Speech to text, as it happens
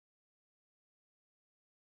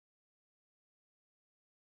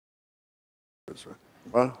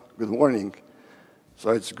Well, good morning.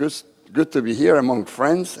 So it's good to be here among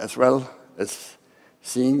friends as well as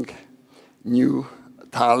seeing new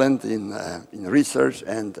talent in research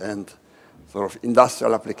and sort of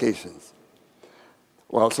industrial applications.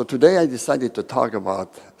 Well, so today I decided to talk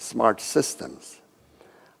about smart systems.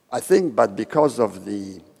 I think, but because of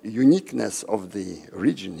the uniqueness of the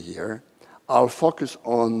region here, I'll focus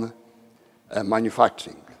on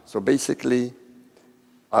manufacturing. So basically,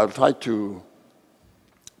 I'll try to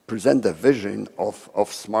present the vision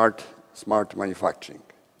of smart manufacturing.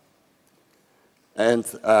 And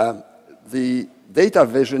the data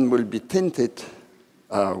vision will be tinted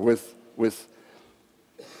with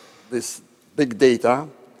this big data,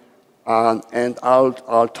 and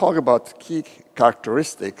I'll talk about key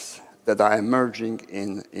characteristics that are emerging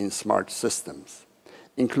in smart systems,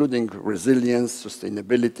 including resilience,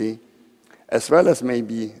 sustainability, as well as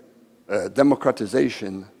maybe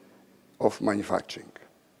democratization of manufacturing.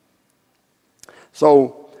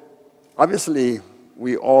 So obviously,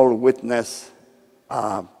 we all witness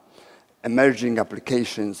emerging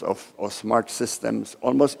applications of smart systems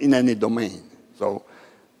almost in any domain. So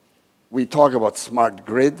we talk about smart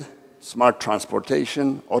grid, smart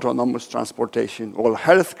transportation, autonomous transportation. Well,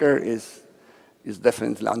 healthcare is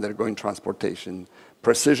definitely undergoing transportation.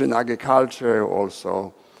 Precision agriculture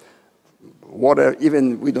also. Water,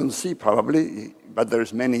 even we don't see probably, but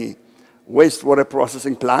there's many wastewater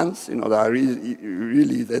processing plants, that are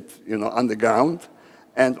really underground,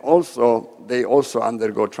 and also they also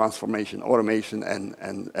undergo transformation, automation,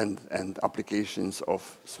 and applications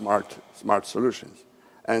of smart solutions,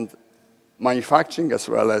 and manufacturing as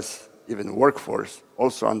well as even workforce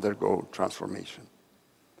also undergo transformation.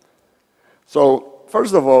 So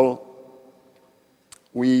first of all,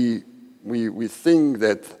 we think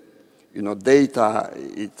that data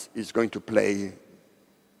is going to play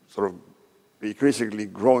sort of increasingly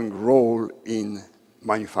growing role in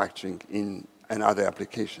manufacturing and other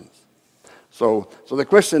applications. So the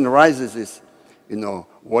question arises is,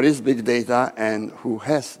 what is big data and who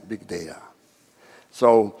has big data?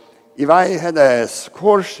 So if I had a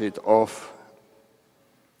score sheet of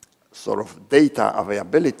sort of data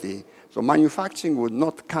availability, so manufacturing would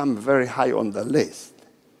not come very high on the list,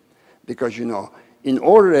 because in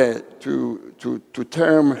order to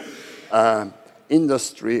term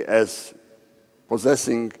industry as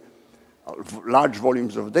possessing large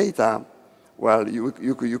volumes of data, well, you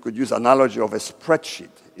could use analogy of a spreadsheet.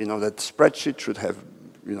 That spreadsheet should have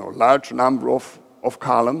large number of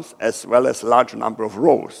columns as well as large number of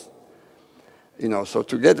rows. So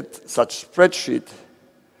to get such spreadsheet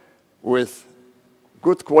with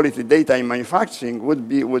good quality data in manufacturing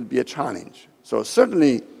would be a challenge. So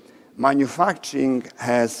certainly, manufacturing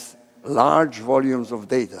has large volumes of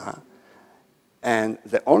data, and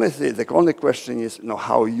the only question is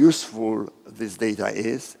how useful this data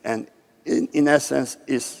is, and in essence,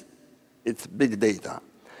 it's big data.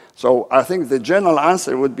 So I think the general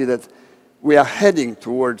answer would be that we are heading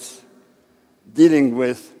towards dealing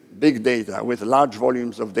with big data, with large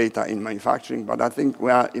volumes of data in manufacturing, but I think we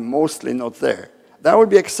are mostly not there. There will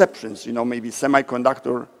be exceptions, maybe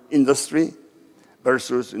semiconductor industry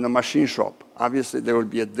versus machine shop. Obviously, there will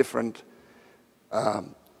be a different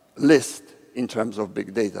list in terms of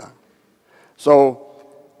big data. So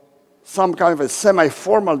some kind of a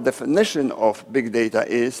semi-formal definition of big data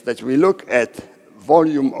is that we look at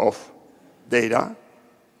volume of data,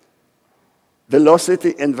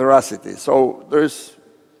 velocity, and veracity. So there's,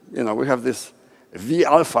 we have this V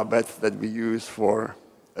alphabet that we use for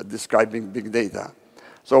describing big data.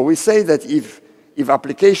 So we say that if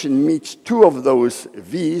application meets two of those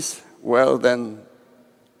V's, well, then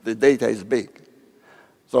the data is big.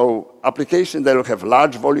 So application that will have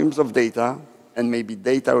large volumes of data, and maybe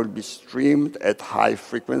data will be streamed at high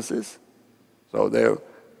frequencies. So they're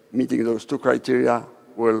meeting those two criteria,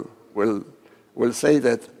 will say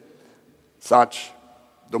that such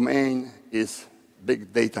domain is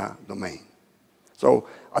big data domain. So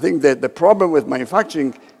I think that the problem with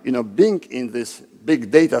manufacturing, being in this big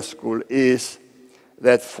data school is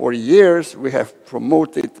that for years we have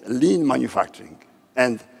promoted lean manufacturing.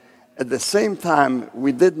 And at the same time,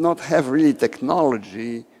 we did not have really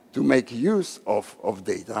technology to make use of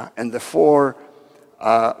data, and therefore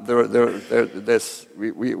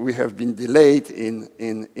we have been delayed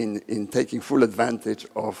in taking full advantage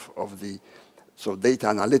of the data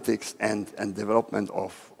analytics and development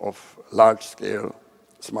of large-scale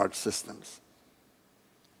smart systems.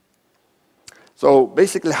 So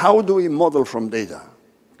basically, how do we model from data?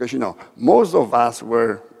 Because most of us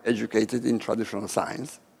were educated in traditional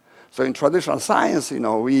science. So in traditional science,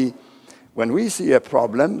 we When we see a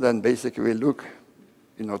problem, then basically we look,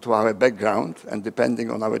 to our background, and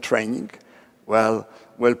depending on our training, well,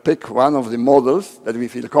 we'll pick one of the models that we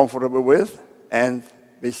feel comfortable with and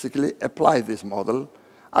basically apply this model.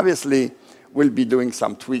 Obviously, we'll be doing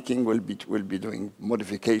some tweaking, we'll be doing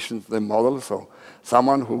modifications to the model. So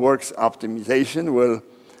someone who works optimization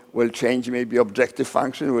will change maybe objective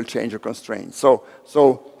function, will change a constraint. So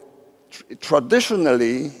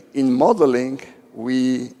traditionally, in modeling,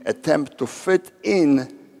 we attempt to fit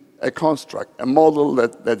in a construct, a model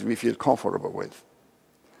that we feel comfortable with.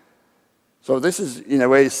 So this is, in a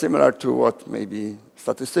way, similar to what maybe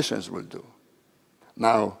statisticians will do.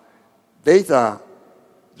 Now,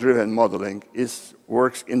 data-driven modeling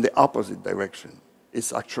works in the opposite direction.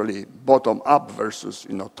 It's actually bottom-up versus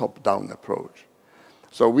top-down approach.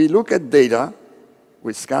 So we look at data,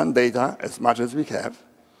 we scan data as much as we have,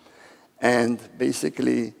 and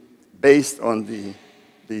basically, based on the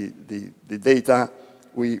data,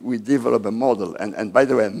 we develop a model. And by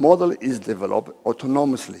the way, a model is developed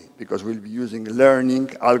autonomously because we'll be using learning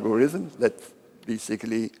algorithms that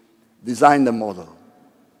basically design the model.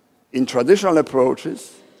 In traditional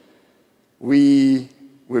approaches, we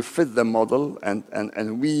fit the model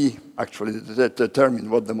and we actually determine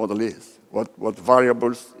what the model is, what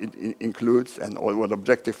variables it includes and what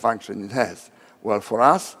objective function it has. Well, for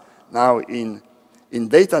us, now in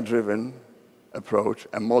data-driven approach,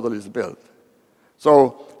 a model is built.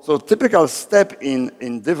 So typical step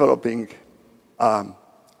in developing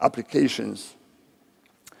applications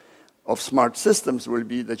of smart systems will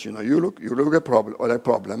be that you look at a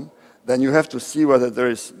problem, then you have to see whether there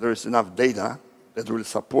is enough data that will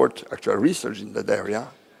support actual research in that area,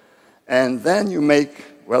 and then you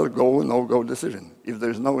make go no-go decision. If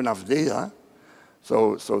there's no enough data,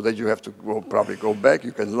 so that you have to probably go back.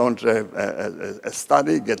 You can launch a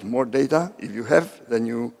study, get more data. If you have, then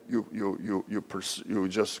you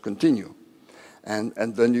just continue,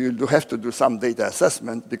 and then you do have to do some data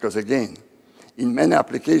assessment because again, in many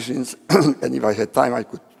applications, and if I had time, I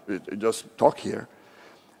could just talk here.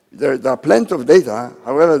 There are plenty of data.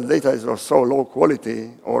 However, the data is of so low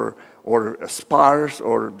quality or sparse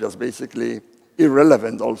or just basically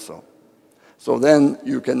irrelevant also. So then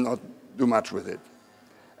you cannot do much with it.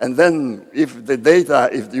 And then if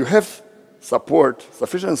you have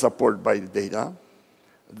sufficient support by the data,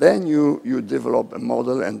 then you develop a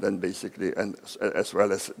model and then basically, and as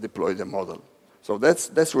well as deploy the model. So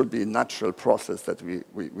that would be a natural process that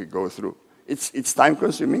we go through. It's time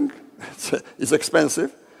consuming, it's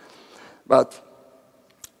expensive, but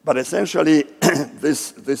essentially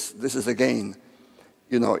this is again,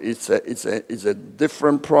 it's a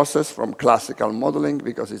different process from classical modeling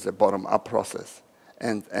because it's a bottom-up process.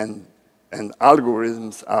 And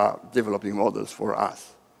algorithms are developing models for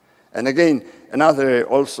us. And again, another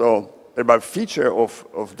also about feature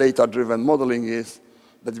of data-driven modeling is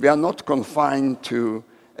that we are not confined to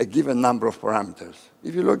a given number of parameters.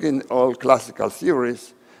 If you look in all classical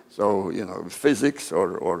theories, so physics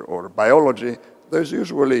or biology, there's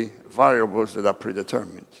usually variables that are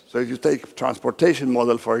predetermined. So if you take transportation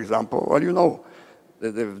model, for example, well,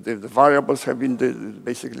 the variables have been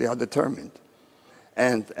basically are determined.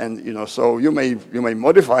 And so you may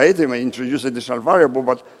modify it, you may introduce additional variable,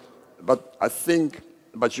 but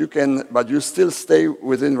you still stay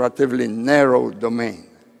within relatively narrow domain.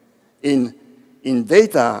 In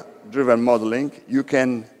data-driven modeling, you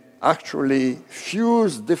can actually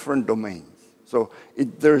fuse different domains. So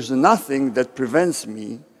there's nothing that prevents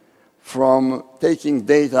me from taking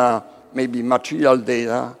data, maybe material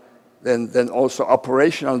data, then also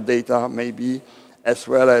operational data, maybe, as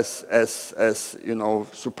well as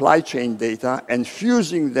supply chain data, and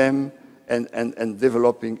fusing them and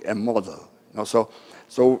developing a model. So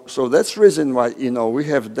that's the reason why we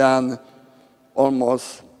have done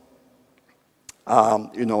almost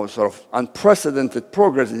sort of unprecedented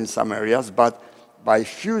progress in some areas, but by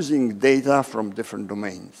fusing data from different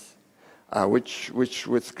domains, which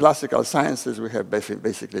with classical sciences we have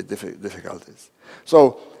basically difficulties.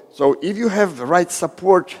 So if you have the right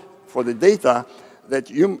support for the data, that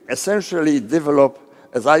you essentially develop,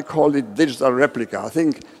 as I call it, digital replica. I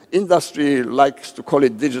think industry likes to call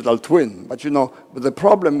it digital twin, but but the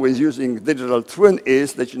problem with using digital twin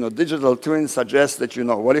is that digital twin suggests that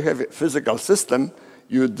when you have a physical system,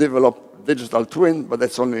 you develop digital twin, but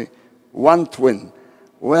that's only one twin.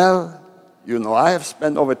 Well, I have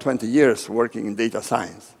spent over 20 years working in data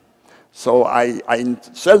science, so I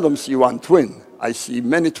seldom see one twin. I see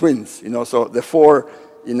many twins. So therefore,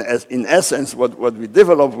 in essence, what we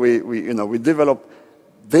develop, we develop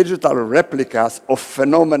digital replicas of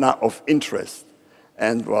phenomena of interest.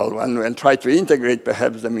 and well, and try to integrate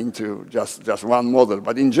perhaps them into just one model.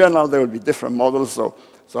 But in general, there will be different models. So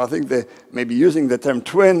I think that maybe using the term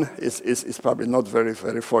twin is probably not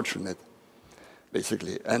very fortunate,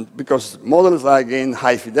 basically. And because models are again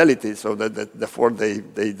high fidelity, so that therefore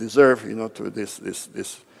they deserve, to this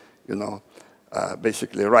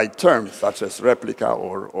basically right term, such as replica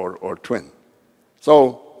or twin.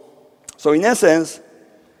 So in essence,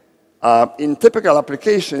 in typical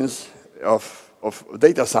applications of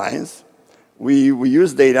data science, we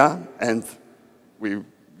use data, and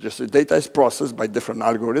the data is processed by different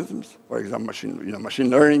algorithms. For example, machine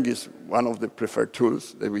learning is one of the preferred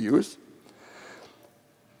tools that we use.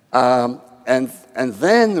 And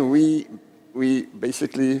then we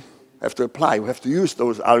basically have to apply. We have to use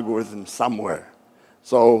those algorithms somewhere.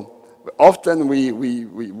 So often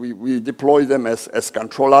we deploy them as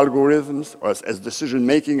control algorithms, or as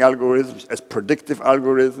decision-making algorithms, as predictive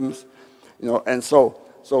algorithms. And so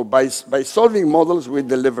by solving models, we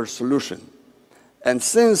deliver solution. And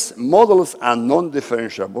since models are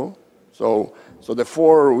non-differentiable, so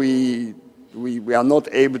therefore we are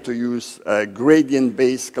not able to use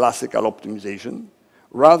gradient-based classical optimization.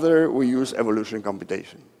 Rather, we use evolution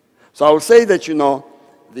computation. So I would say that,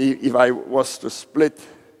 if I was to split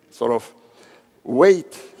sort of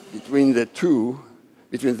weight between the two,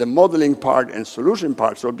 between the modeling part and solution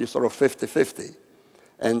part, so it would be sort of 50-50.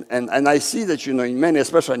 And I see that, in many,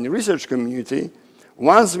 especially in the research community,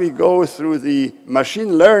 once we go through the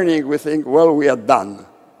machine learning, we think, well, we are done.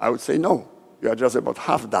 I would say, no, you are just about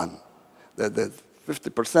half done. That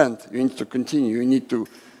 50%, you need to continue. You need to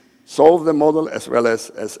solve the model as well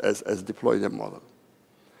as deploy the model.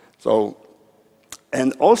 So,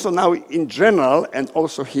 and also now in general, and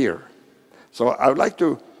also here. So I would like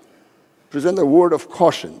to present a word of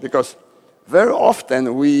caution, because very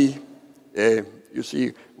often we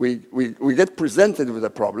get presented with a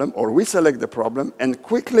problem, or we select the problem, and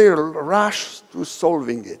quickly rush to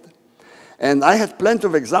solving it. And I had plenty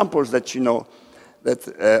of examples that,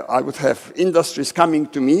 I would have industries coming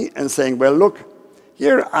to me and saying, well, look,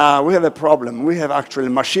 here we have a problem. We have actually a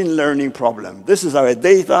machine learning problem. This is our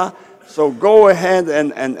data, so go ahead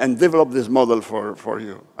and develop this model for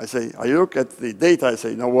you. I say, I look at the data, I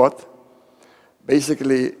say, you know what?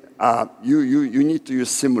 Basically, you need to use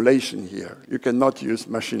simulation here. You cannot use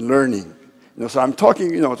machine learning. So I'm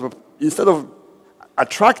talking, instead of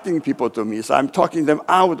attracting people to me, so I'm talking them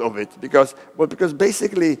out of it, because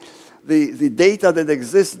basically the data that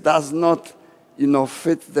exists does not,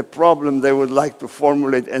 fit the problem they would like to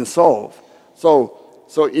formulate and solve. So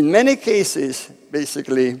in many cases,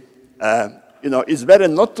 basically, it's better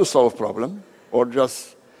not to solve problem, or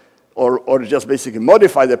just basically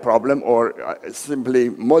modify the problem, or simply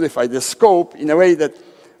modify the scope in a way that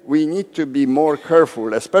we need to be more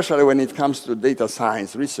careful, especially when it comes to data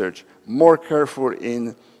science research, more careful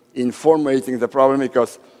in formulating the problem,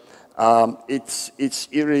 because it's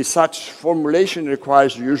really such formulation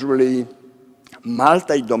requires usually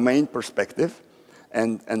multi-domain perspective,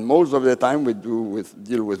 and most of the time we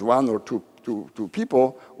deal with one or two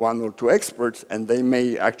people, one or two experts, and they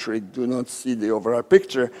may actually do not see the overall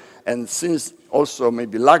picture. And since also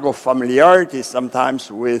maybe lack of familiarity sometimes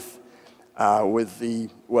with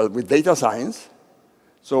data science,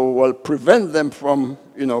 so will prevent them from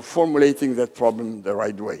formulating that problem the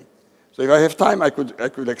right way. So if I have time, I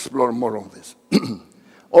could explore more on this.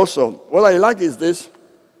 Also, what I like is this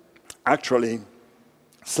actually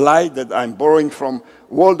slide that I'm borrowing from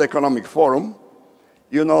World Economic Forum.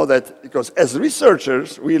 You know that because as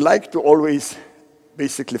researchers, we like to always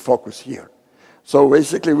basically focus here. So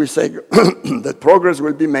basically we say that progress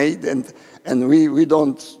will be made, and we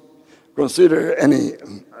don't consider any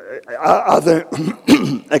other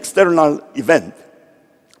external event.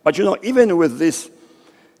 But even with this,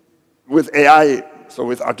 with AI, so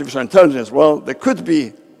with artificial intelligence, well, there could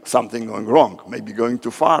be something going wrong, maybe going too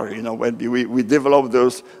far. When we develop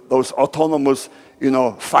those autonomous,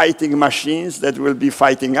 fighting machines that will be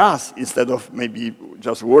fighting us instead of maybe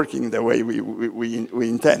just working the way we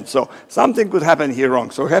intend. So something could happen here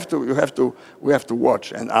wrong. So we have to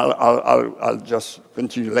watch, and I'll just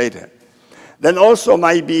continue later. Then also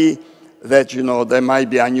might be that there might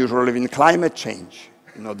be unusual even climate change,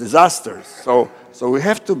 disasters. So we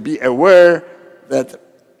have to be aware that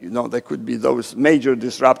there could be those major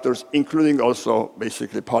disruptors, including also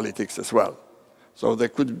basically politics as well. So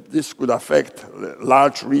this could affect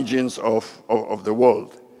large regions of the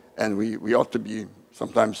world, and we ought to be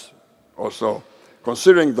sometimes also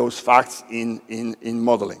considering those facts in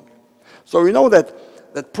modeling. So we know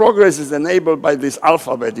that progress is enabled by this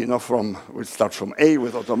alphabet, we start from A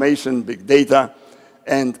with automation, big data,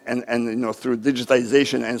 and you know, through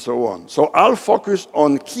digitization and so on. So I'll focus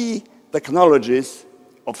on key technologies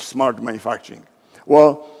of smart manufacturing.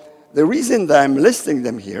 Well, the reason that I'm listing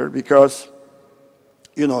them here, because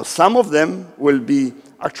you know, some of them will be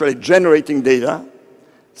actually generating data,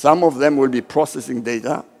 some of them will be processing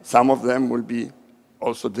data, some of them will be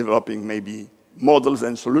also developing maybe models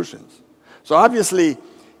and solutions. So obviously,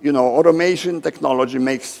 you know, automation technology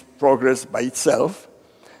makes progress by itself,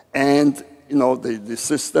 and you know, the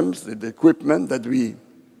systems, the equipment that we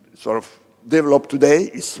sort of develop today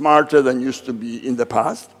is smarter than used to be in the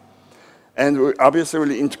past, and we obviously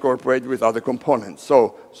will incorporate with other components.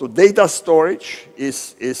 So data storage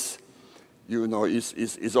is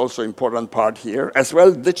also an important part here, as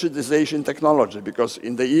well digitization technology, because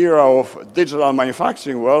in the era of digital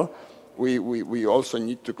manufacturing, well, we also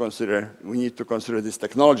need to consider this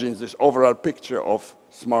technology in this overall picture of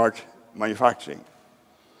smart manufacturing.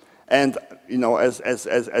 And you know,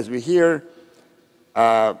 as we hear,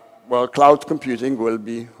 well, cloud computing will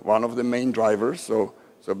be one of the main drivers. So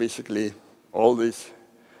basically, all these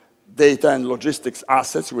data and logistics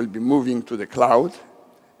assets will be moving to the cloud.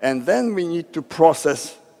 And then we need to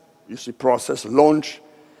process, launch,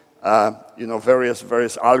 you know, various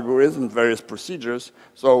algorithms, various procedures.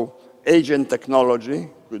 So agent technology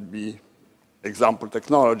could be example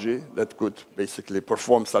technology that could basically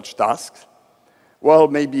perform such tasks. Well,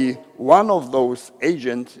 maybe one of those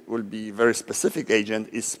agents will be a very specific agent,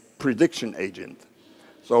 is prediction agent.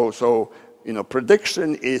 So you know,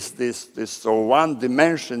 prediction is this one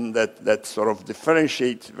dimension that sort of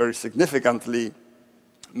differentiates very significantly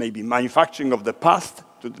maybe manufacturing of the past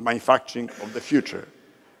to the manufacturing of the future.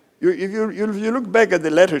 If you look back at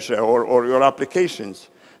the literature or your applications,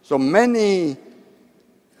 so many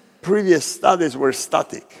previous studies were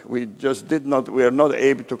static. We are not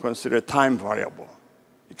able to consider time variable,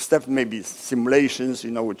 except maybe simulations,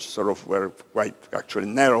 you know, which sort of were quite actually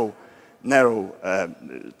narrow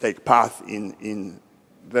take path in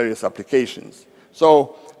various applications.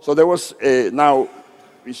 So there was now,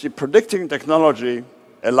 you see, predicting technology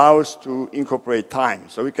allows to incorporate time.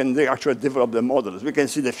 So we can actually develop the models. We can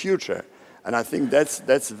see the future. And I think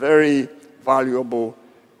that's very valuable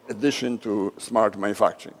addition to smart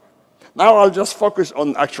manufacturing. Now I'll just focus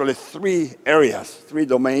on actually three areas, three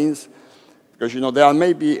domains, because you know, they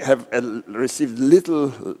maybe have received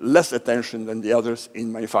little less attention than the others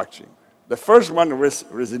in manufacturing. The first one is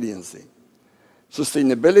resiliency,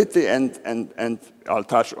 sustainability, and I'll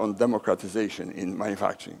touch on democratization in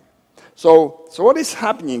manufacturing. So what is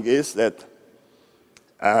happening is that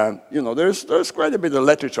you know, there's quite a bit of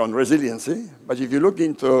literature on resiliency, but if you look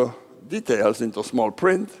into details, into small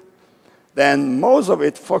print, then most of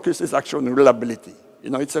it focuses actually on reliability. You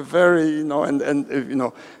know, it's a very, you know, and you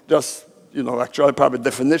know, just, you know, actually probably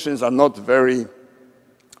definitions are not very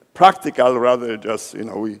practical, rather just, you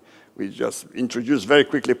know, we just introduce very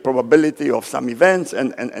quickly probability of some events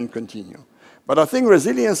and continue. But I think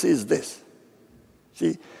resiliency is this.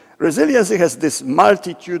 See, resiliency has this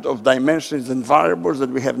multitude of dimensions and variables that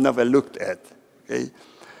we have never looked at, okay?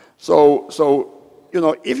 So you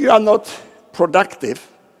know, if you are not productive,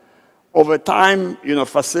 over time, you know,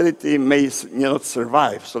 facility may not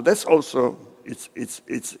survive. So that's also,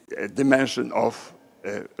 it's a dimension of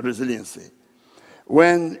resiliency.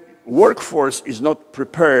 When workforce is not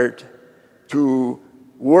prepared to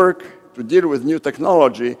work, to deal with new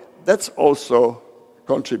technology, that's also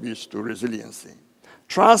contributes to resiliency.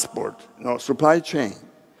 Transport, you know, supply chain,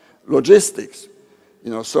 logistics,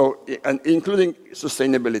 you know, so, and including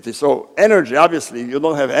sustainability. So energy, obviously, if you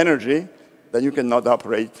don't have energy, then you cannot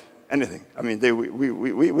operate anything. I mean,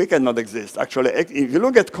 we cannot exist. Actually, if you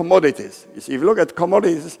look at commodities, you see, if you look at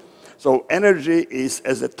commodities, so energy is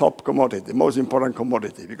as a top commodity, the most important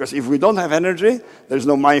commodity. Because if we don't have energy, there's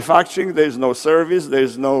no manufacturing, there's no service,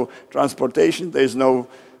 there's no transportation, there's no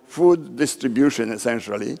food distribution,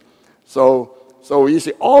 essentially. So you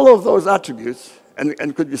see, all of those attributes,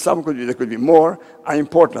 and could be some, there could be more, are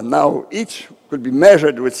important. Now, each could be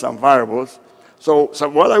measured with some variables. So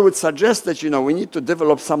what I would suggest that, you know, we need to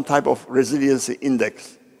develop some type of resiliency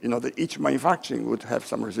index. You know, that each manufacturing would have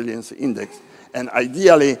some resiliency index. And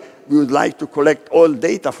ideally, we would like to collect all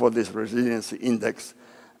data for this resiliency index,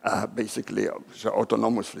 basically,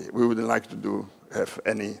 autonomously. We wouldn't like to have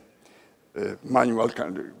any manual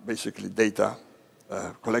kind of, basically, data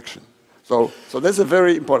collection. So that's a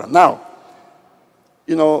very important. Now,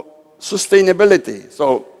 you know, sustainability.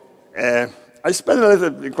 So I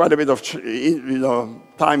spent quite a bit of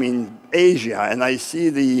time in Asia, and I see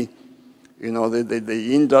the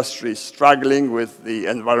industry struggling with the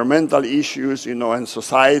environmental issues, you know, and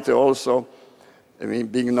society also. I mean,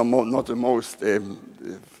 being not the most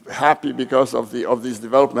happy because of this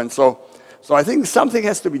development. So I think something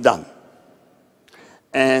has to be done.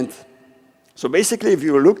 And so basically, if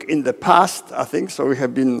you look in the past, I think, so we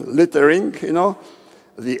have been littering, you know,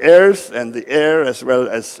 the airs and the air as well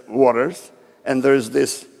as waters. And there's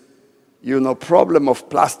this, you know, problem of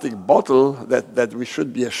plastic bottle that we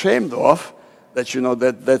should be ashamed of, that, you know,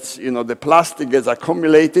 that's, you know, the plastic gets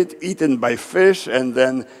accumulated, eaten by fish, and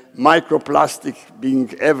then microplastic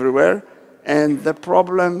being everywhere. And the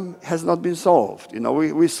problem has not been solved. You know, we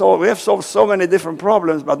have solved so many different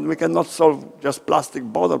problems, but we cannot solve just plastic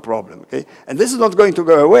bottle problem, okay? And this is not going to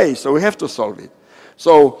go away, so we have to solve it.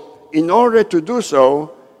 So in order to do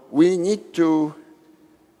so, we need to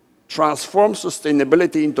transform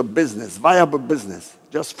sustainability into business, viable business,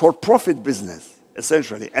 just for-profit business,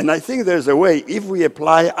 essentially. And I think there's a way, if we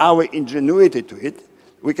apply our ingenuity to it,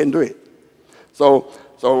 we can do it. So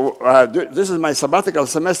this is my sabbatical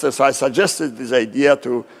semester, so I suggested this idea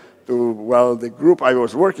to well, the group I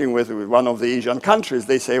was working with one of the Asian countries.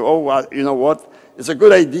 They say, oh, well, you know what, it's a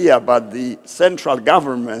good idea, but the central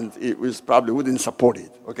government probably wouldn't support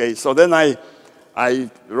it. Okay, so then I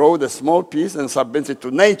wrote a small piece and submitted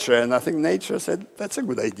to Nature, and I think Nature said, that's a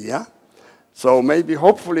good idea. So maybe,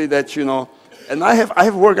 hopefully that, you know, and I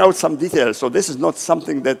have worked out some details, so this is not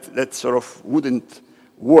something that sort of wouldn't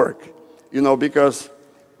work, you know, because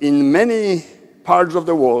in many parts of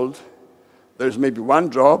the world, there's maybe one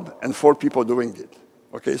job and 4 people doing it.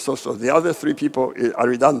 Okay, so the other 3 people are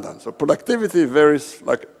redundant. So productivity varies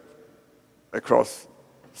like across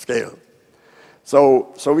scale.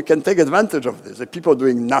 So we can take advantage of this. The people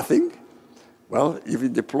doing nothing, well, if we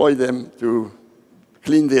deploy them to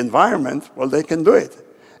clean the environment, well, they can do it.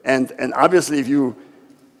 And obviously, if you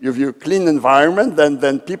clean the environment,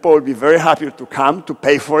 then people will be very happy to come to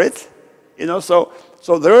pay for it. You know, so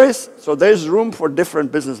there's room for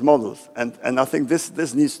different business models, and I think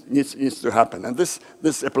this needs to happen. And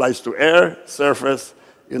this applies to air, surface,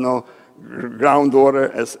 you know,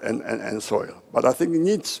 groundwater, and soil. But I think it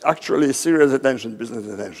needs actually serious attention, business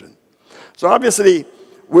attention. So obviously,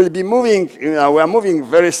 we'll be moving. You know, we are moving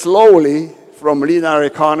very slowly from linear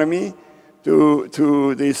economy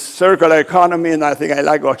to this circular economy, and I think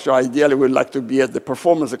ideally we'd like to be at the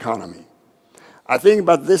performance economy. I think,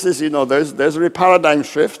 but this is, you know, there's a paradigm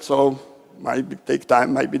shift, so might take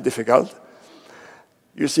time, might be difficult.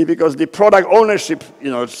 You see, because the product ownership,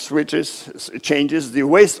 you know, changes. The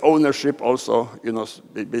waste ownership also, you know,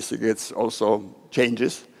 basically it's also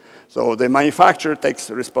changes. So the manufacturer takes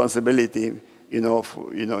responsibility, you know,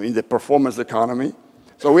 in the performance economy.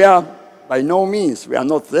 So we are, by no means, we are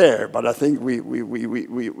not there, but I think we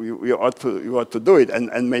ought to do it,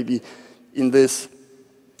 and maybe in this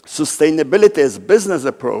sustainability as business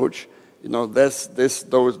approach, you know,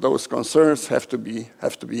 those concerns have to be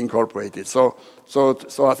incorporated. So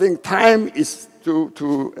I think time is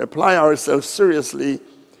to apply ourselves seriously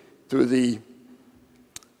to the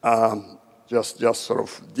just sort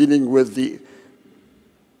of dealing with the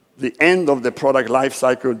end of the product life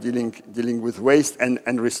cycle, dealing with waste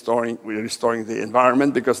and restoring the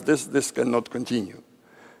environment, because this cannot continue.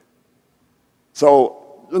 So,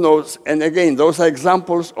 you know, and again, those are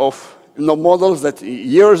examples of, you know, models that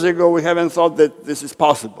years ago we haven't thought that this is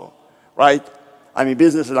possible, right? I mean,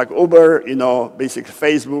 businesses like Uber, you know, basically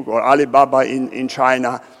Facebook or Alibaba in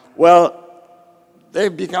China, well,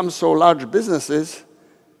 they've become so large businesses,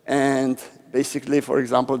 and basically, for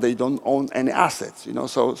example, they don't own any assets, you know.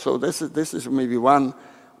 So this is maybe one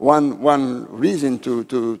reason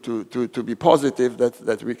to be positive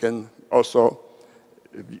that we can also,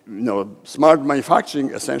 you know, smart manufacturing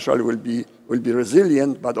essentially will be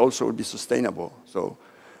resilient, but also will be sustainable. So,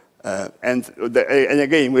 and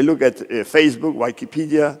again, we look at Facebook,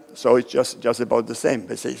 Wikipedia. So it's just about the same.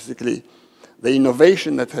 Basically, the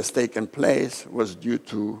innovation that has taken place was due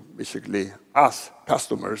to basically us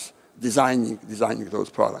customers designing those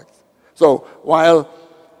products. So while,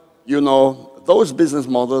 you know, those business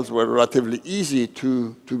models were relatively easy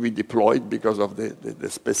to be deployed because of the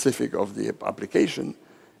specific of the application,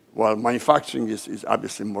 while manufacturing is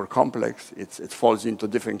obviously more complex, it falls into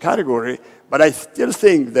different category. But I still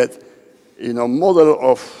think that, you know, model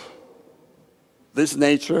of this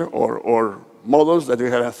nature or models that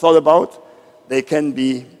we haven't thought about, they can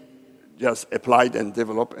be just applied and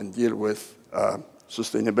developed and deal with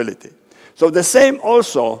sustainability. So the same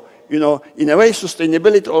also, you know, in a way,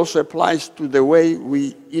 sustainability also applies to the way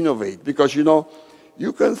we innovate, because, you know,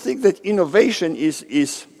 you can think that innovation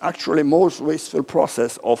is actually most wasteful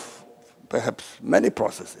process of perhaps many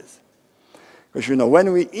processes. Because, you know,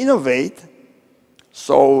 when we innovate,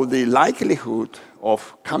 so the likelihood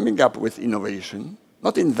of coming up with innovation,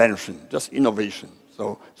 not invention, just innovation.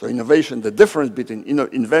 So innovation, the difference between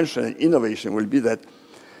invention and innovation will be that,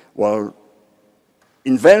 well,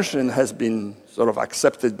 invention has been sort of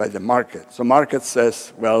accepted by the market. So market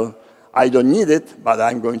says, well, I don't need it, but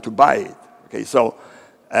I'm going to buy it. Okay, so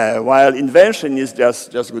while invention is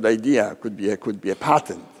just good idea, could be a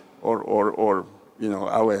patent or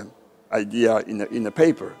our idea in a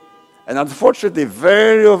paper. And unfortunately,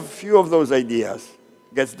 very few of those ideas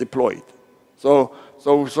gets deployed. So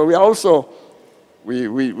we also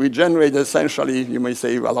we generate essentially, you may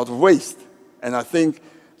say, a lot of waste. And I think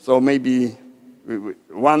so maybe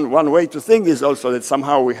one way to think is also that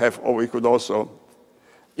somehow we could also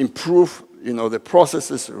improve the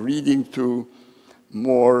processes leading to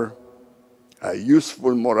more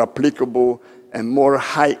useful, more applicable, and more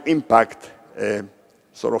high impact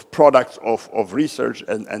sort of products of research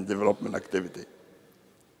and development activity.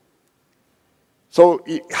 So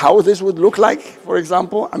how this would look like, for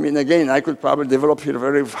example, I mean, again, I could probably develop here a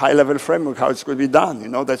very high-level framework how it could be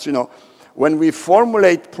done. That's, when we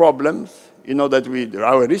formulate problems, that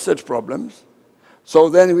our research problems, so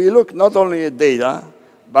then we look not only at data,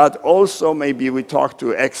 but also maybe we talk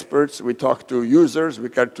to experts, we talk to users, we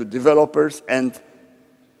talk to developers, and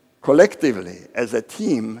collectively, as a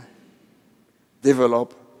team,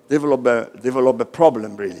 develop a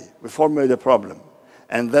problem, really. We formulate a problem.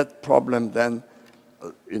 And that problem then,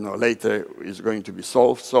 later is going to be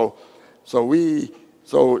solved. So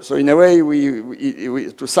in a way,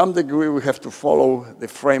 we to some degree, we have to follow the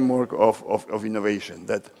framework of innovation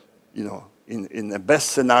that, in the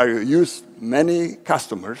best scenario, use as many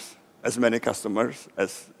customers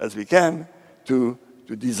as we can to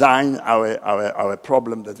design our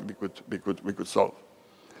problem that we could solve.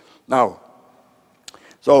 Now,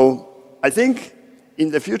 so I think in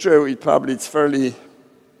the future, it's fairly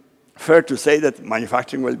fair to say that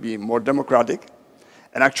manufacturing will be more democratic.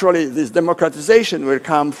 And actually, this democratization will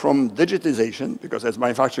come from digitization, because as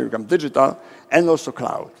manufacturing becomes digital, and also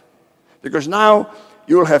cloud. Because now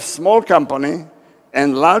you'll have small company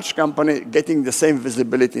and large company getting the same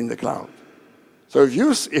visibility in the cloud. So if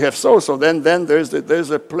you have so then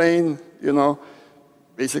there's a plain,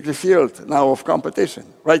 basically field now of competition.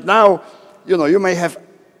 Right now, you may have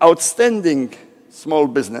outstanding small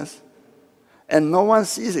business, and no one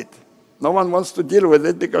sees it. No one wants to deal with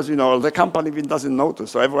it because, the company even doesn't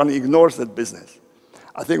notice, so everyone ignores that business.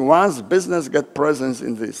 I think once business gets presence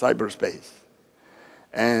in the cyberspace,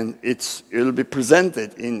 and it'll be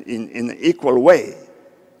presented in an equal way,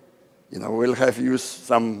 we'll have used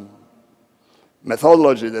some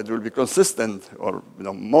methodology that will be consistent, or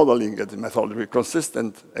modeling that the methodology will be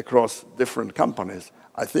consistent across different companies.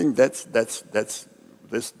 I think this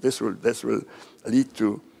will lead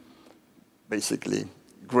to basically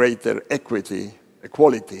greater equality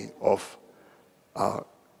of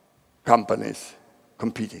companies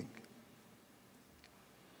competing.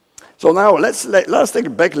 So now let's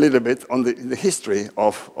take back a little bit on the history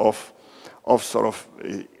of sort of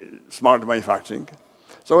smart manufacturing.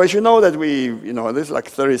 So as you know that this is like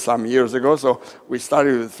 30-some years ago, so we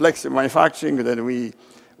started with flexible manufacturing, then we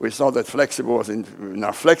saw that flexible was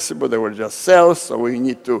not flexible, they were just cells, so we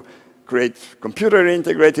need to create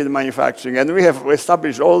computer-integrated manufacturing, and we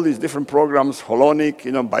established all these different programs, holonic,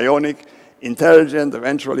 bionic, intelligent.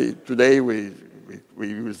 Eventually, today we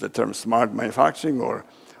use the term smart manufacturing or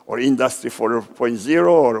industry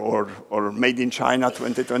 4.0 or made in China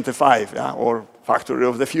 2025, yeah, or factory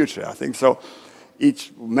of the future. I think so.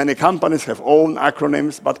 Many companies have own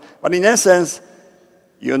acronyms, but in essence,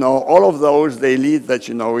 all of those, they lead that,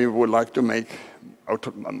 we would like to make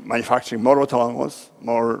manufacturing more autonomous,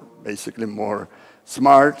 basically more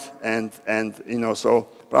smart, and so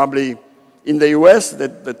probably in the US,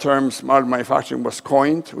 the term smart manufacturing was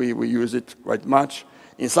coined. We use it quite much.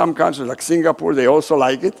 In some countries like Singapore, they also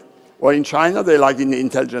like it. Or in China, they like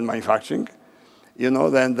intelligent manufacturing.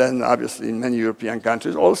 Then obviously in many European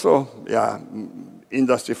countries also, yeah,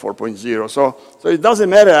 industry 4.0. So it doesn't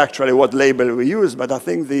matter actually what label we use, but I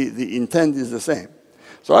think the intent is the same.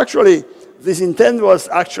 So actually, this intent was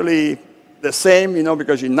actually the same,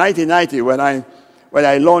 because in 1990, when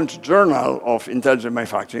I launched Journal of Intelligent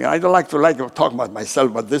Manufacturing, I don't like to talk about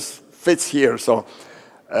myself, but this fits here. So,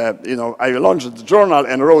 I launched the journal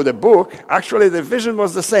and wrote a book. Actually, the vision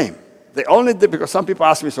was the same. Because some people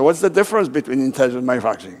ask me, so what's the difference between intelligent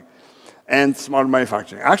manufacturing and smart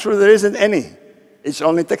manufacturing? Actually, there isn't any. It's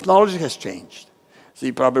only technology has changed.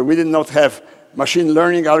 See, probably we did not have machine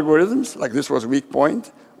learning algorithms, like this was weak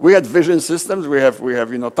point. We had vision systems, we have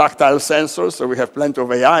tactile sensors, so we have plenty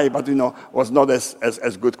of AI, but was not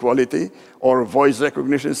as good quality, or voice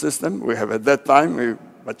recognition system. We have at that time,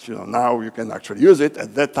 but now you can actually use it.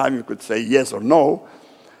 At that time, you could say yes or no.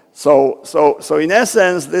 So in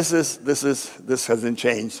essence, this hasn't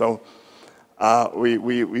changed. So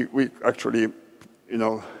we actually,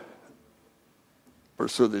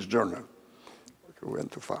 pursue this journal. We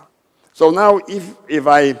went too far. So now, if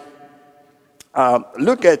I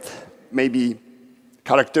look at maybe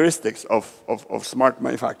characteristics of smart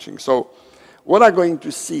manufacturing, so what I'm going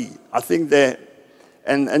to see, I think that,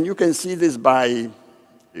 and you can see this by,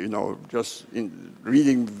 just in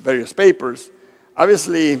reading various papers.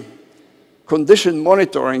 Obviously, condition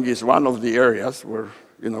monitoring is one of the areas where,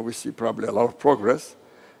 we see probably a lot of progress.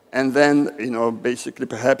 And then, basically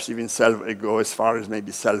perhaps even go as far as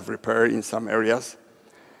maybe self-repair in some areas.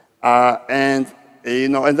 And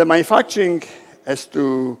the manufacturing has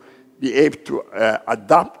to be able to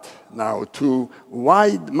adapt now to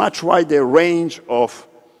much wider range of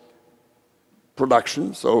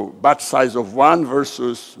production. So batch size of 1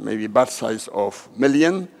 versus maybe batch size of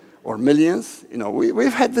million or millions.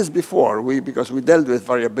 We've had this before because we dealt with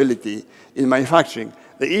variability in manufacturing.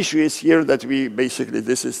 The issue is here that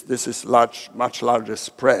this is much larger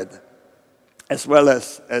spread, as well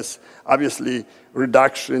as obviously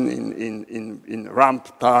reduction in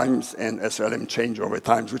ramp times and SLM changeover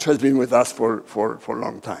times, which has been with us for a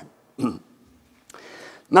long time.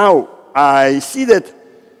 Now, I see that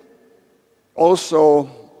also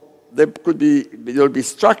there will be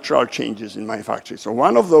structural changes in manufacturing. So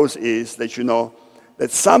one of those is that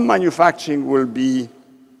that some manufacturing will be,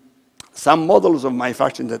 some models of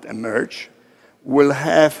manufacturing that emerge will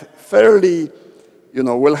have fairly,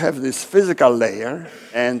 will have this physical layer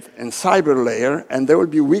and cyber layer, and they will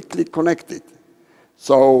be weakly connected.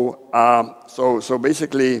 So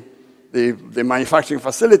basically, the manufacturing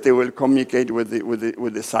facility will communicate with the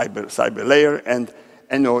cyber layer, and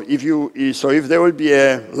if there will be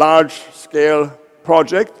a large-scale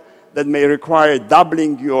project that may require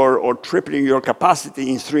doubling or tripling your capacity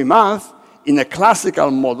in 3 months, in a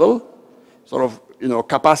classical model, sort of,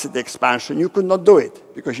 capacity expansion, you could not do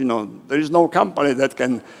it because, there is no company that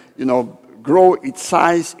can, grow its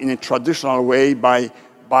size in a traditional way by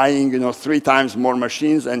buying, 3 times more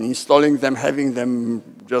machines and installing them, having them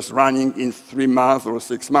just running in 3 months or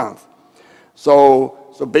 6 months. So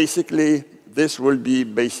basically, this will be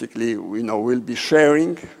we'll be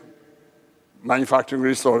sharing manufacturing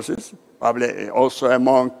resources, probably also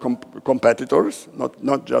among competitors,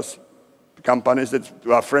 not just companies that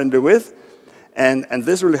we are friendly with. And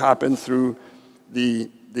this will happen through the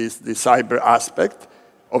cyber aspect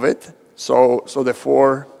of it. So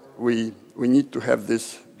therefore, we need to have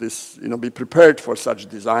this be prepared for such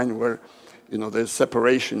design where, there's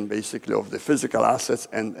separation basically of the physical assets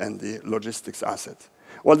and the logistics assets.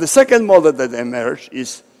 Well, the second model that emerged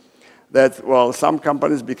is that, well, some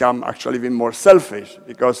companies become actually even more selfish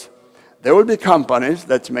because there will be companies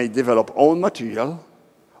that may develop own material,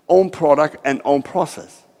 own product, and own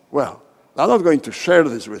process. Well, they're not going to share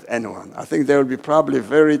this with anyone. I think they will be probably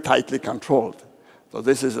very tightly controlled. So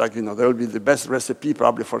this is like, there will be the best recipe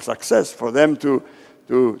probably for success for them to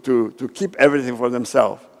keep everything for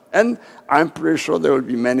themselves. And I'm pretty sure there will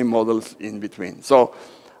be many models in between. So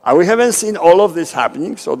we haven't seen all of this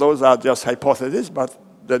happening, so those are just hypotheses, but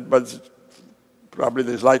probably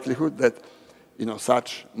there's likelihood that,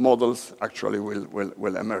 such models actually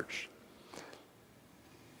will emerge.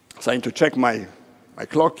 So I need to check my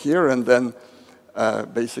clock here and then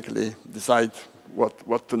basically decide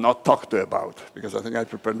what to not talk to about, because I think I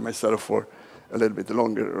prepared myself for a little bit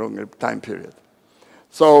longer time period.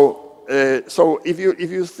 So if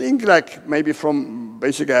you think like maybe from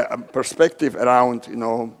basically a perspective around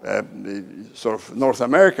sort of North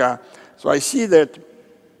America, so I see that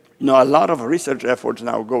a lot of research efforts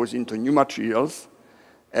now goes into new materials,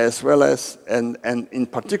 as well as and in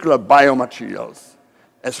particular biomaterials,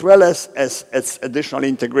 as well as additional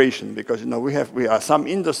integration, because we have some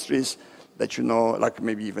industries that like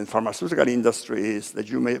maybe even pharmaceutical industries that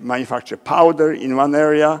you may manufacture powder in one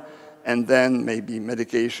area and then maybe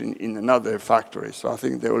medication in another factory. So I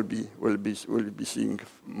think there will be seeing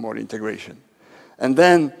more integration. And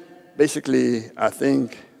then basically I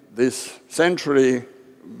think this century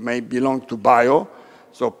may belong to bio.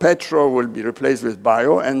 So petro will be replaced with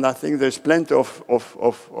bio, and I think there's plenty of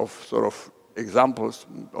sort of examples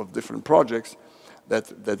of different projects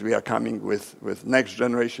that we are coming with next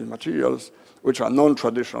generation materials, which are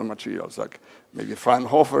non-traditional materials, like maybe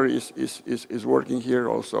Fraunhofer is working here.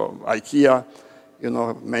 Also, IKEA,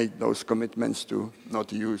 made those commitments to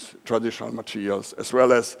not use traditional materials, as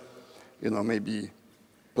well as, maybe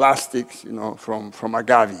plastics, from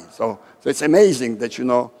agave. So it's amazing that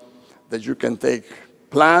that you can take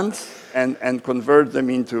plants and convert them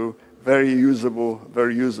into very usable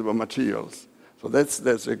materials. So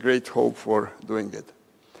that's a great hope for doing it.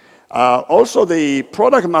 Also, the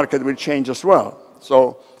product market will change as well.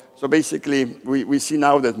 So basically, we see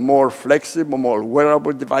now that more flexible, more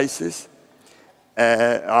wearable devices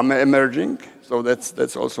are emerging. So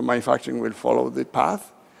that's also manufacturing will follow the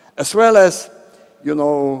path. As well as, you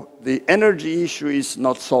know, the energy issue is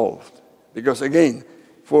not solved. Because again,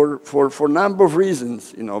 for a number of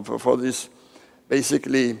reasons, you know, for this,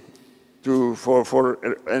 basically, for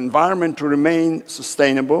environment to remain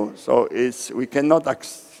sustainable, so we cannot,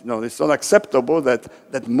 you know, it's not acceptable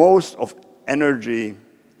that most of energy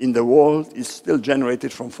in the world is still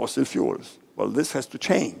generated from fossil fuels. Well, this has to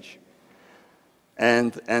change.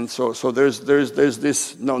 And so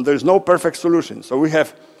there's no perfect solution. So we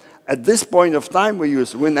have, at this point of time, we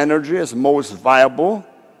use wind energy as most viable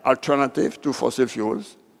alternative to fossil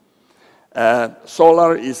fuels.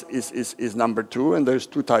 Solar is number 2, and there's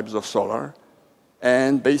 2 types of solar.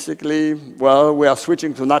 And basically, well, we are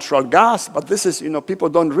switching to natural gas, but this is, you know, people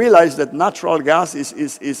don't realize that natural gas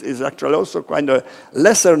is actually also kind of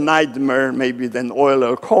lesser nightmare maybe than oil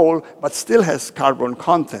or coal, but still has carbon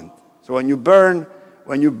content. So when you burn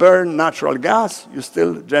natural gas, you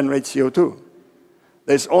still generate CO2.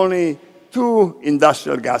 There's only 2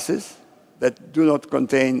 industrial gases that do not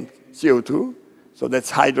contain CO2, so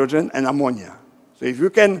that's hydrogen and ammonia. So if you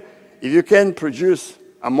can produce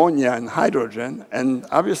ammonia and hydrogen, and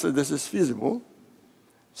obviously this is feasible,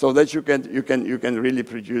 so that you can really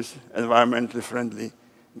produce environmentally friendly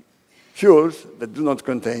fuels that do not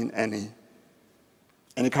contain any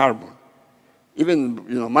carbon. Even,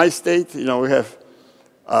 you know, my state, you know, we have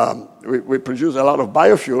we produce a lot of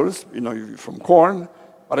biofuels, you know, from corn,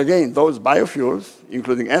 but again, those biofuels,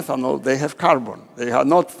 including ethanol, they have carbon. They are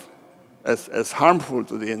not as harmful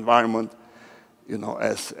to the environment, you know,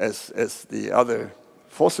 as the other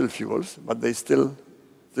fossil fuels, but they still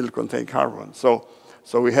contain carbon. So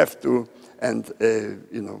we have to, and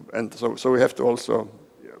you know, and so we have to also,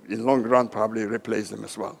 in long run, probably replace them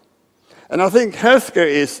as well. And I think healthcare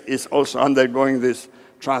is also undergoing this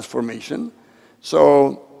transformation.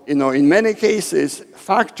 So, you know, in many cases,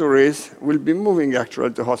 factories will be moving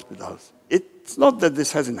actually to hospitals. It's not that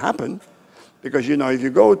this hasn't happened, because, you know, if you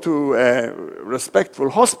go to a respectful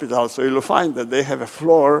hospital, so you'll find that they have a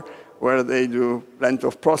floor where they do plenty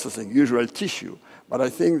of processing, usual tissue. But I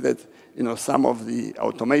think that, you know, some of the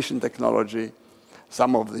automation technology,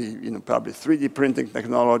 some of the, you know, probably 3D printing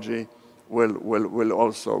technology will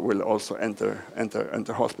also enter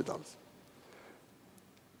hospitals.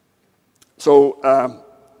 So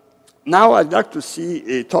now I'd like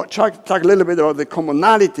to talk a little bit about the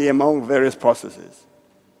commonality among various processes.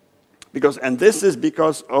 And this is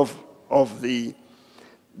because of the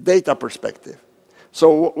data perspective.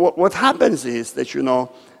 So what happens is that, you know,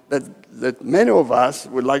 that many of us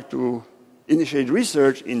would like to initiate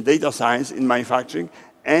research in data science, in manufacturing,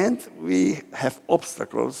 and we have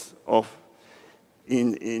obstacles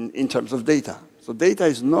in terms of data. So data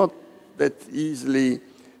is not that easily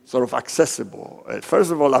sort of accessible.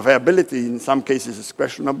 First of all, availability in some cases is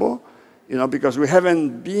questionable, you know, because we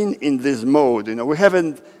haven't been in this mode. You know, we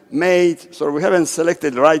haven't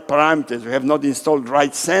selected the right parameters. We have not installed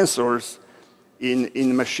right sensors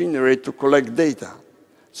in machinery to collect data.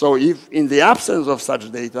 So if in the absence of such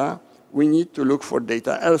data, we need to look for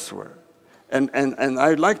data elsewhere. And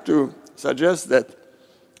I'd like to suggest that,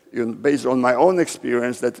 you know, based on my own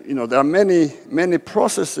experience, that, you know, there are many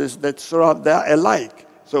processes that sort of, they're alike.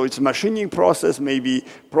 So it's machining process, maybe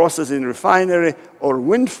process in refinery or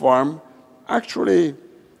wind farm. Actually,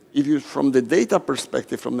 if you, from the data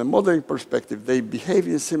perspective, from the modeling perspective, they behave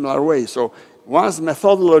in a similar way. So once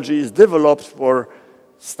methodology is developed for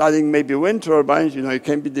studying maybe wind turbines, you know, it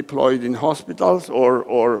can be deployed in hospitals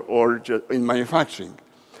or in manufacturing.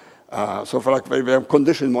 So for like, we have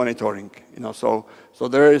condition monitoring, you know, so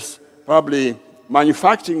there is probably,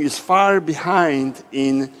 manufacturing is far behind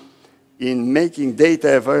in making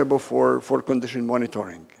data available for condition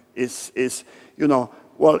monitoring. You know,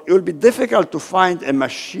 well, it will be difficult to find a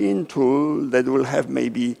machine tool that will have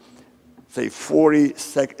maybe, say, 40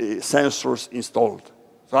 sensors installed.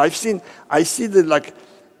 So I see the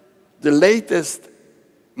latest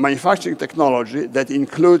manufacturing technology that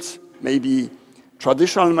includes maybe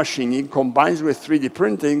traditional machining combines with 3D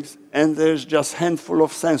printing, and there's just a handful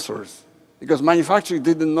of sensors, because manufacturing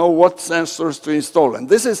didn't know what sensors to install. And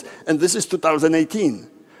this is 2018.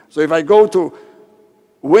 So if I go to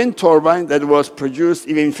wind turbine that was produced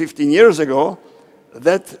even 15 years ago,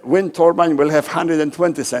 that wind turbine will have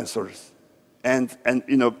 120 sensors, and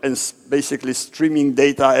you know, and basically streaming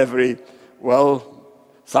data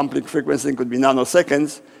sampling frequency could be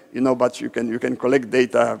nanoseconds, but you can collect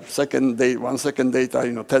data, 1 second data,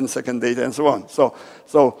 10-second data, and so on.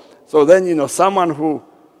 So then, someone who,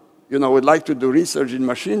 would like to do research in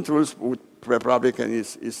machine tools would probably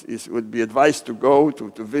would be advised to go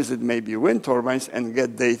to visit maybe wind turbines and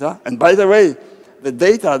get data. And by the way, the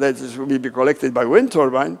data that will be collected by wind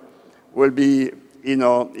turbine will be,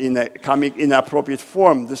 coming in appropriate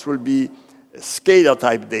form. This will be SCADA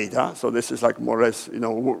type data. So this is like more or less,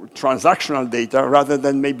 transactional data rather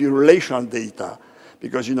than maybe relational data.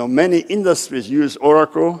 Because, many industries use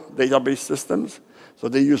Oracle database systems. So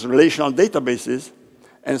they use relational databases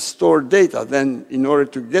and store data. Then in order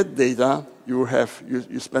to get data,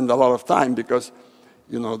 you spend a lot of time because,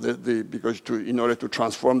 in order to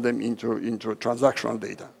transform them into transactional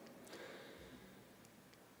data.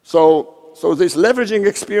 So this leveraging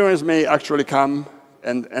experience may actually come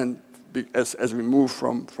as we move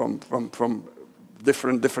from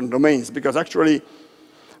different domains. Because actually,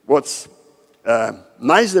 what's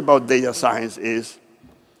nice about data science is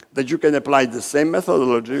that you can apply the same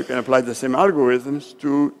methodology, you can apply the same algorithms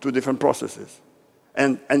to different processes,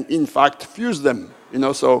 and in fact fuse them.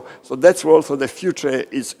 So that's also the future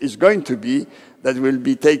is going to be, that we'll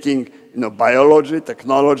be taking biology,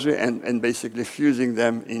 technology, and basically fusing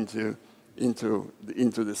them into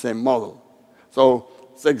the same model. So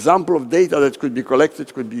the example of data that could be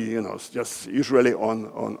collected could be, just usually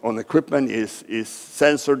on equipment is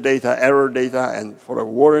sensor data, error data, and for a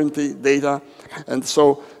warranty data. And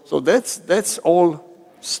so that's all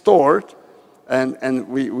stored, and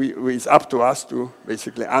it's up to us to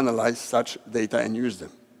basically analyze such data and use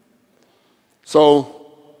them. So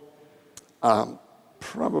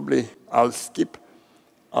probably I'll skip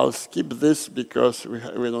this because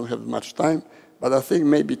we don't have much time, but I think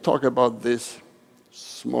maybe talk about this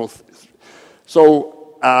small thing.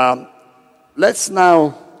 So let's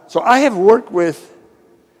now, so I have worked with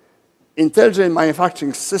Intelligent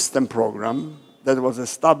Manufacturing System program that was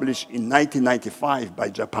established in 1995 by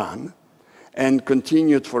Japan and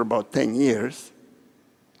continued for about 10 years.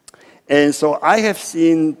 And so I have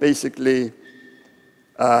seen basically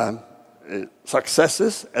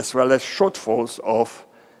successes as well as shortfalls of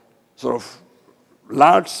sort of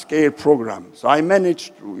large-scale programs. So I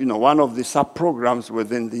managed, one of the sub-programs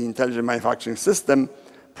within the Intelligent Manufacturing System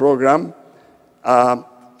program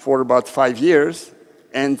for about 5 years.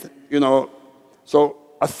 And, so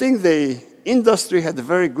I think the industry had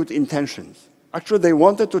very good intentions. Actually, they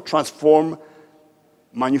wanted to transform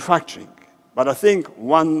manufacturing. But I think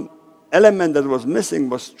one element that was missing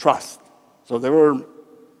was trust. So there were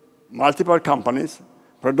multiple companies,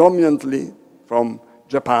 predominantly from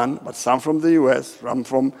Japan, but some from the US, some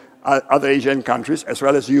from other Asian countries, as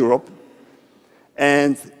well as Europe.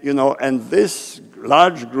 And, and this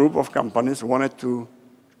large group of companies wanted to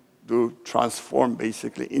transform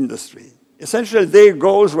basically industry. Essentially, their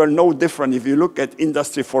goals were no different if you look at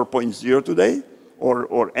Industry 4.0 today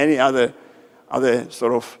or any other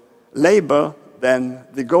sort of label, then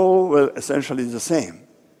the goal will essentially the same.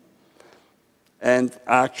 And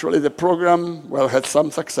actually, the program, had some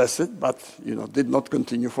successes, but did not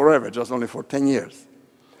continue forever, just only for 10 years.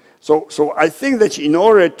 So I think that in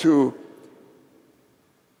order to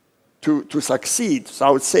succeed, so I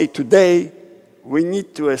would say today, we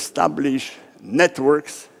need to establish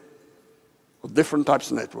networks, different types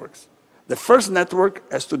of networks. The first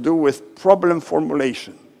network has to do with problem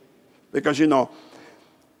formulation. Because,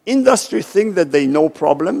 industry think that they know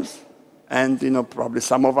problems, and probably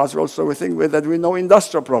some of us also we think that we know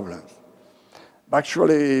industrial problems. But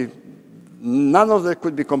actually, none of that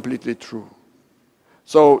could be completely true.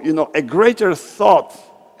 So, a greater thought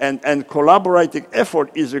and collaborative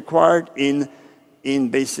effort is required in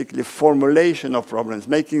basically formulation of problems,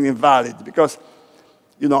 making them valid. Because,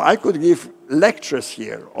 I could give lectures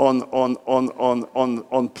here on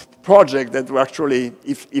projects that were actually,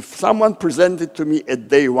 if someone presented to me at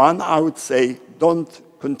day one, I would say, don't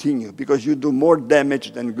continue, because you do more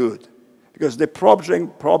damage than good. Because the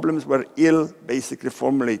problems were basically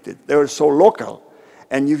formulated. They were so local.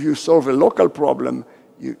 And if you solve a local problem,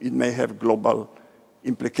 it may have global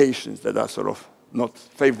implications that are sort of not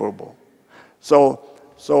favorable. So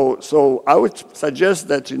I would suggest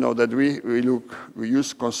that, that we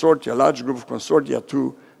use consortia, a large group of consortia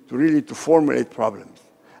to really formulate problems.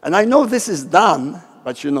 And I know this is done,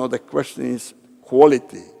 but the question is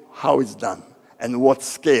quality, how it's done. And what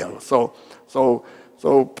scale? So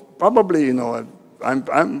probably,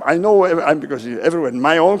 I know because everywhere in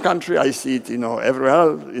my own country I see it,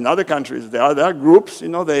 everywhere in other countries there are groups,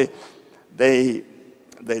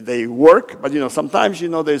 they work, but sometimes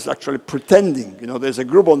there's actually pretending. There's a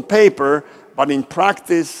group on paper, but in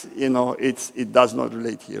practice, it does not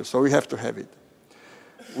relate here. So we have to have it.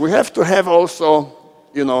 We have to have also,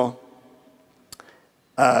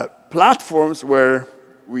 platforms where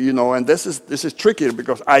and this is trickier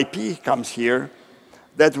because IP comes here,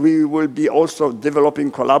 that we will be also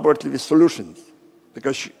developing collaborative solutions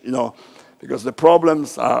because the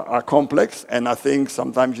problems are complex, and I think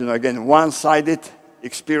sometimes again one-sided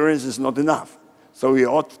experience is not enough. So we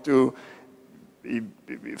ought to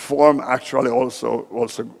form actually also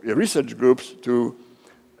research groups to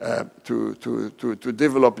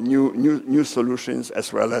develop new solutions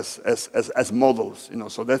as well as models.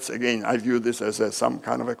 So that's, again, I view this as some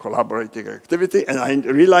kind of a collaborative activity, and I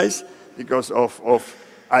realize because of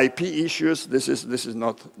IP issues, this is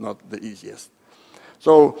not the easiest.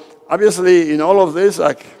 So obviously, in all of this,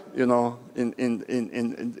 like whenever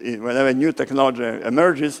new technology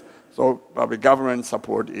emerges, so public government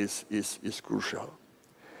support is crucial.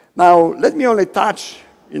 Now, let me only touch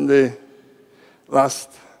in the last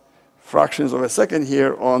fractions of a second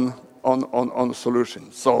here on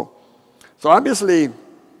solutions. So obviously,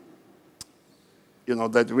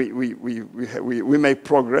 that we make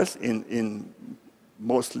progress in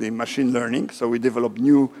mostly machine learning. So we develop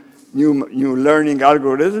new learning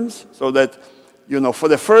algorithms so that for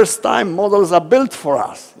the first time models are built for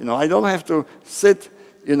us. I don't have to sit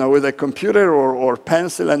with a computer or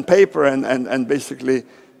pencil and paper and basically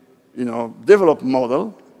develop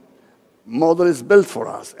model. Model is built for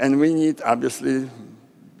us, and we need obviously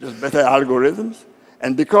just better algorithms.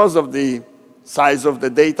 And because of the size of the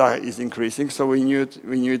data is increasing, so we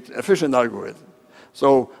need efficient algorithms.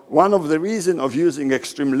 So one of the reasons of using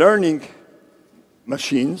extreme learning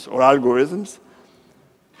machines or algorithms,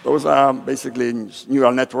 those are basically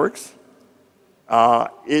neural networks,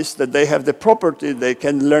 is that they have the property they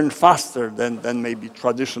can learn faster than maybe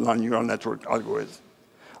traditional neural network algorithms.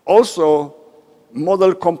 Also,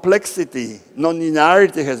 model complexity,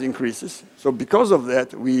 non-linearity has increases. So because of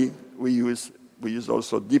that, we use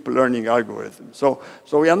also deep learning algorithms. So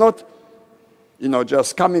we are not,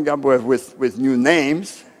 just coming up with new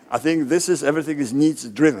names. I think everything is needs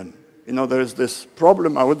driven. There is this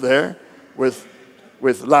problem out there with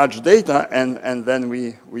large data, and then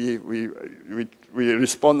we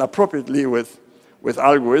respond appropriately with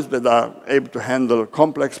algorithms that are able to handle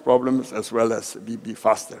complex problems as well as be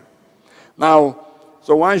faster. Now,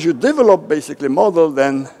 so once you develop basically model,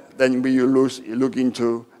 then you look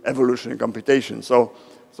into evolutionary computation. So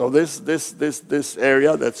this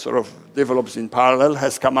area that sort of develops in parallel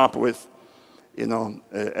has come up with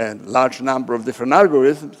a large number of different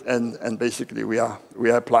algorithms, and basically we are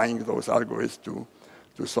applying those algorithms to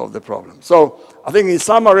solve the problem. So I think in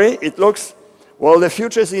summary, it looks, well, the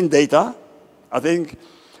future is in data, I think,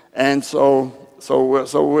 and so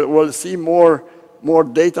we'll see more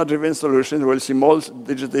data-driven solutions. We'll see more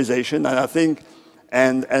digitization, and I think,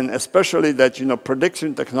 and especially that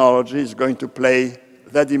prediction technology is going to play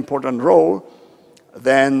that important role.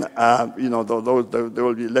 Then there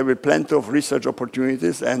will be plenty of research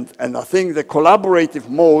opportunities, and I think the collaborative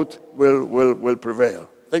mode will prevail.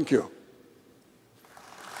 Thank you.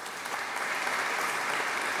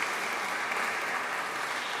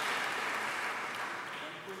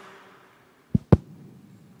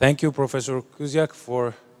 Thank you, Professor Kusiak,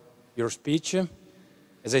 for your speech.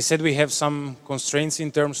 As I said, we have some constraints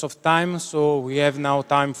in terms of time, so we have now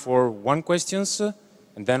time for one questions,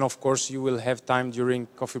 and then, of course, you will have time during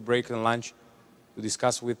coffee break and lunch to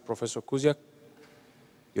discuss with Professor Kusiak.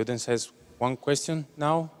 The audience has one question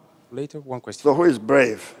now, later, one question. So who is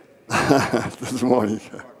brave this morning?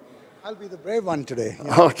 I'll be the brave one today.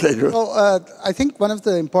 Yeah. Okay, good. So I think one of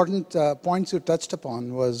the important points you touched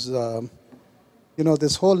upon was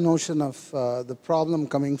this whole notion of the problem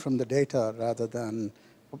coming from the data rather than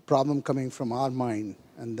a problem coming from our mind,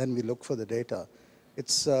 and then we look for the data.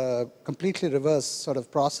 It's a completely reverse sort of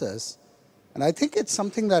process. And I think it's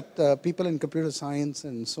something that people in computer science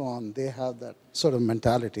and so on, they have that sort of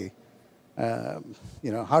mentality.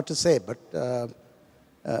 Hard to say, but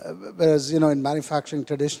whereas, in manufacturing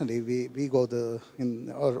traditionally, we go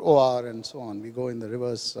or OR and so on, we go in the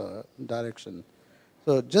reverse direction.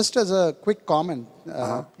 So just as a quick comment,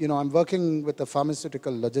 I'm working with a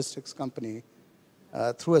pharmaceutical logistics company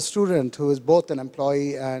through a student who is both an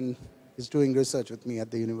employee and is doing research with me at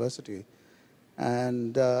the university.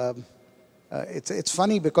 And it's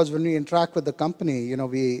funny because when we interact with the company,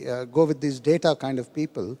 we go with these data kind of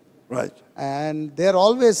people. Right. And they're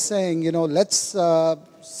always saying, let's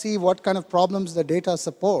see what kind of problems the data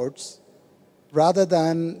supports rather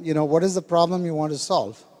than, what is the problem you want to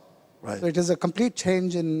solve. Right. So it is a complete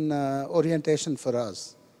change in orientation for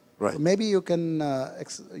us. Right. So maybe you can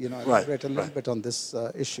elaborate a little bit on this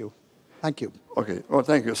issue. Thank you. Okay. Well,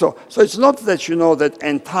 thank you. So it's not that that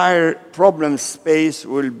entire problem space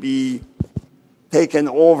will be taken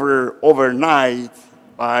over overnight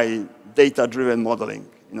by data-driven modeling.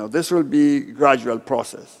 This will be a gradual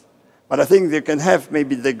process. But I think they can have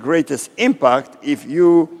maybe the greatest impact if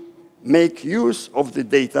you make use of the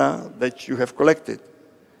data that you have collected.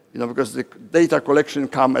 Because the data collection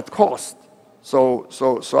comes at cost. So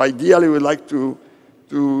ideally, we like to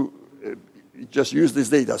just use this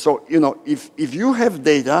data. So, if you have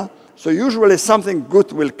data, so usually something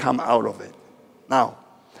good will come out of it. Now,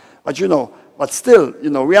 but still,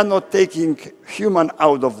 we are not taking human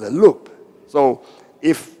out of the loop. So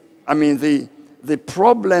the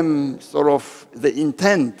problem, sort of the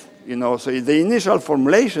intent, so the initial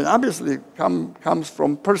formulation obviously comes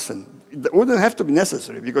from person. It wouldn't have to be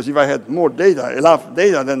necessary, because if I had more data, enough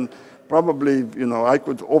data, then probably, I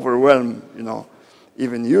could overwhelm,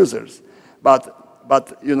 even users.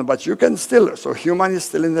 But you can still, so human is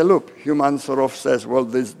still in the loop. Human sort of says, well,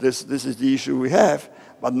 this is the issue we have,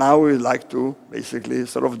 but now we like to basically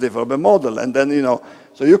sort of develop a model. And then,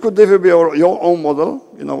 so you could develop your own model,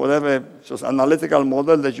 whatever, just analytical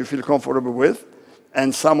model that you feel comfortable with,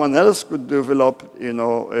 and someone else could develop,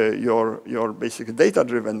 your basic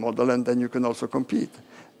data-driven model, and then you can also compete.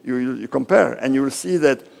 You compare, and you will see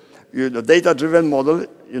that the data-driven model,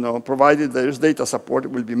 provided there is data support,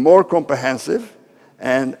 will be more comprehensive,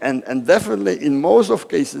 and definitely in most of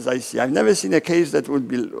cases I see, I've never seen a case that would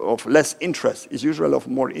be of less interest. It's usually of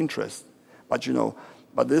more interest. But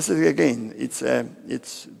but this is again,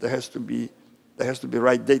 there has to be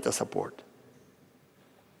right data support.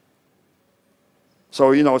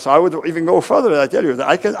 So so I would even go further. I tell you that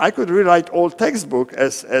I could rewrite all textbook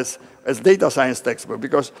as data science textbook,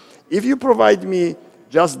 because if you provide me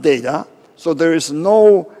just data, so there is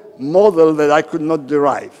no model that I could not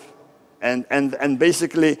derive. And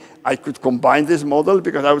basically, I could combine this model,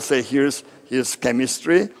 because I would say, here's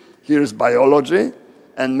chemistry, here's biology,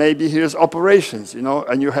 and maybe here's operations,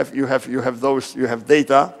 and you have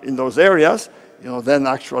data in those areas, then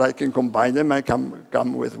actually I can combine them and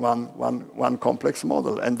come with one complex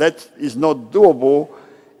model. And that is not doable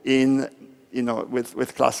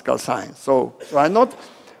with classical science. So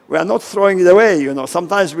we are not throwing it away.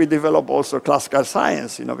 Sometimes we develop also classical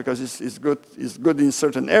science, because it's good in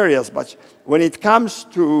certain areas. But when it comes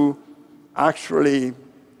to actually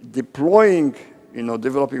deploying,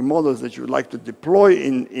 developing models that you would like to deploy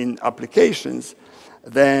in applications,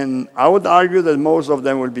 then I would argue that most of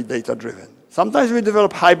them will be data-driven. Sometimes we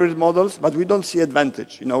develop hybrid models, but we don't see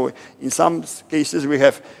advantage. In some cases we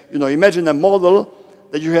have, imagine a model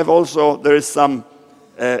that you have also, there is some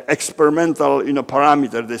experimental,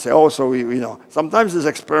 parameter. They say, sometimes this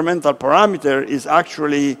experimental parameter is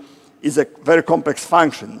actually a very complex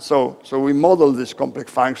function. So we model this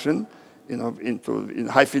complex function, in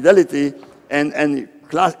high fidelity, and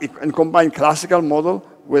combine classical model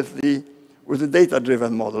with the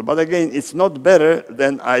data-driven model. But again, it's not better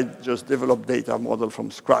than I just develop data model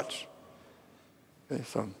from scratch.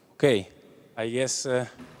 Okay, I guess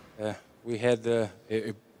we had a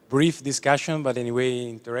brief discussion, but anyway,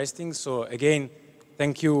 interesting. So again,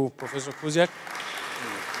 thank you, Professor Kusiak.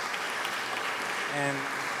 And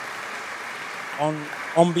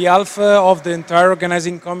on behalf of the entire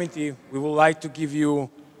organizing committee, we would like to give you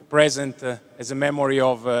a present as a memory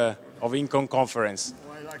of INCOM conference.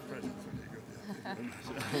 Oh, I like presents.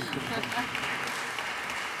 Okay, good.